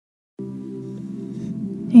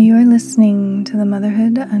You are listening to the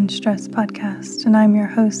Motherhood Unstressed podcast, and I'm your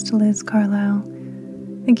host, Liz Carlisle.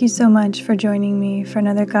 Thank you so much for joining me for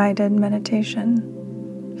another guided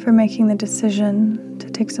meditation, for making the decision to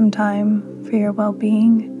take some time for your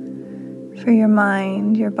well-being, for your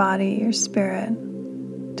mind, your body, your spirit,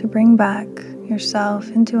 to bring back yourself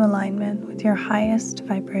into alignment with your highest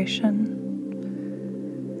vibration.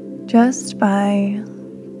 Just by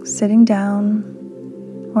sitting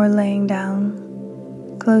down or laying down,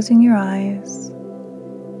 closing your eyes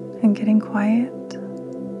and getting quiet.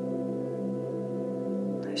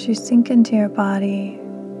 As you sink into your body,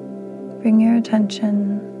 bring your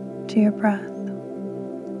attention to your breath.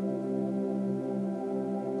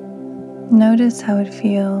 Notice how it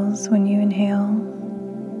feels when you inhale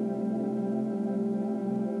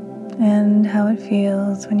and how it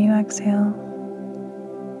feels when you exhale.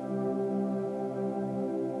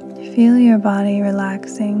 Feel your body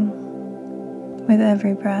relaxing with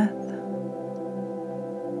every breath,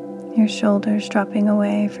 your shoulders dropping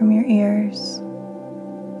away from your ears.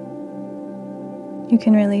 You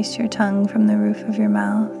can release your tongue from the roof of your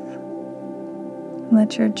mouth and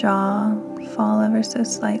let your jaw fall ever so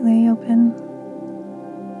slightly open,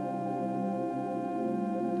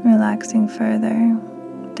 relaxing further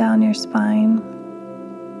down your spine,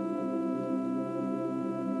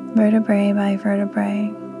 vertebrae by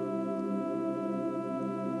vertebrae,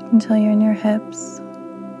 until you're in your hips.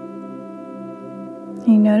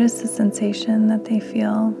 You notice the sensation that they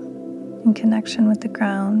feel in connection with the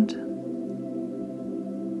ground.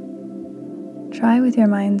 Try with your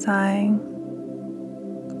mind's eye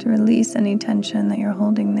to release any tension that you're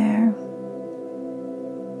holding there,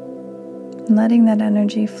 and letting that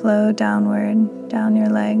energy flow downward, down your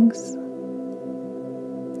legs,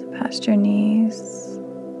 past your knees,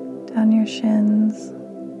 down your shins,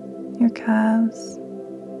 your calves,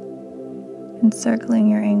 encircling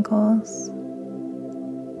your ankles,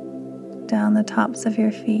 down the tops of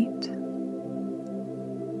your feet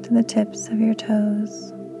to the tips of your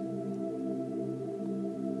toes.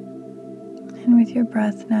 And with your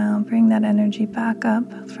breath now, bring that energy back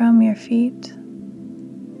up from your feet,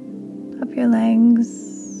 up your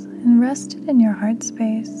legs, and rest it in your heart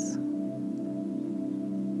space.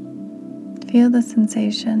 Feel the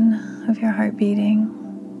sensation of your heart beating,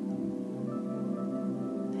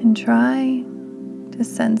 and try to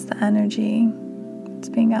sense the energy that's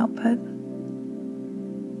being output.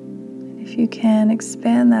 And if you can,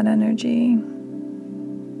 expand that energy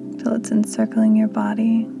till it's encircling your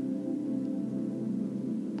body,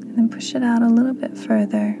 and then push it out a little bit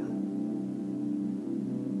further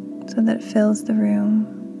so that it fills the room.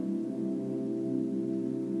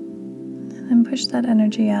 And then push that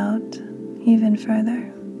energy out even further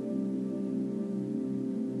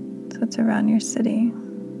so it's around your city.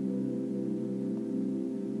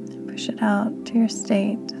 Push it out to your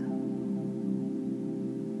state,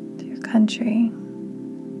 to your country,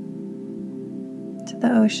 to the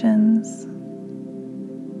oceans,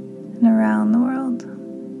 and around the world.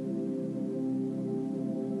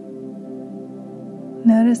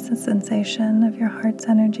 Notice the sensation of your heart's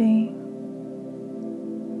energy,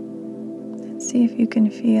 and see if you can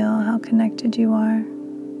feel how connected you are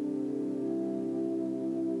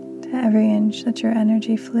to every inch that your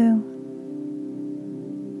energy flew.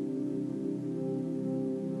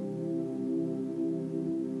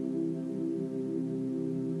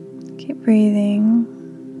 Keep breathing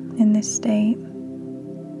in this state,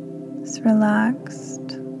 this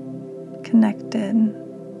relaxed, connected,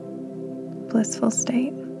 blissful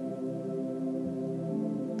state.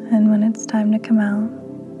 And when it's time to come out,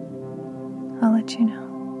 I'll let you know.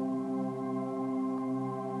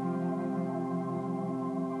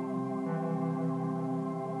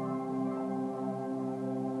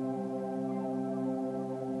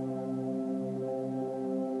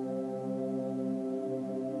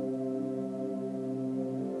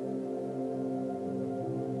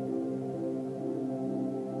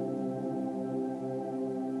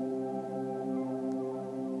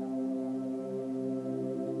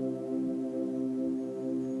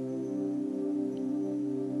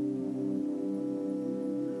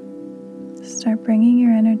 Start bringing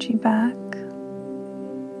your energy back,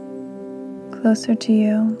 closer to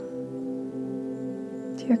you,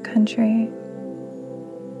 to your country,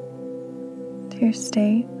 to your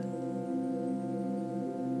state,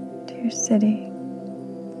 to your city,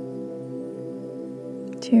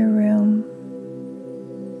 to your room,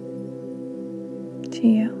 to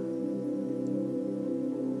you.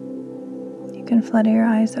 You can flutter your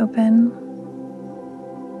eyes open,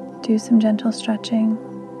 do some gentle stretching.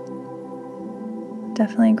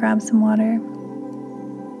 Definitely grab some water.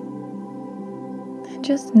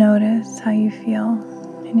 Just notice how you feel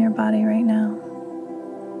in your body right now.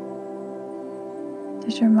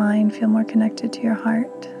 Does your mind feel more connected to your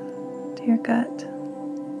heart, to your gut?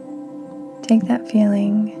 Take that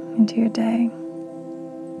feeling into your day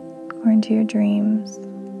or into your dreams.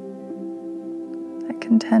 That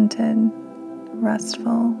contented,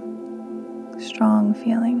 restful, strong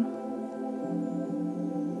feeling.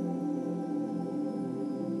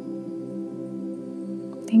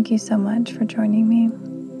 Thank you so much for joining me.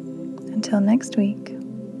 Until next week,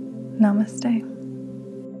 namaste.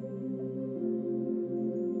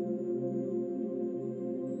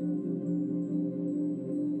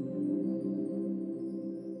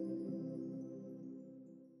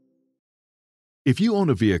 If you own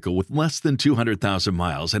a vehicle with less than 200,000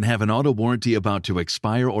 miles and have an auto warranty about to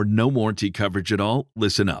expire or no warranty coverage at all,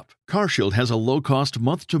 listen up. CarShield has a low-cost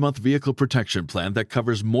month-to-month vehicle protection plan that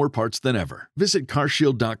covers more parts than ever. Visit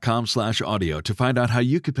carshield.com/audio to find out how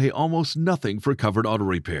you could pay almost nothing for covered auto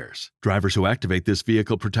repairs. Drivers who activate this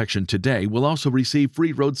vehicle protection today will also receive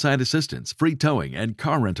free roadside assistance, free towing, and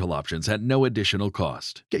car rental options at no additional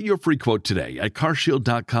cost. Get your free quote today at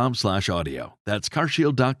carshield.com/audio. That's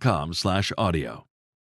carshield.com/audio.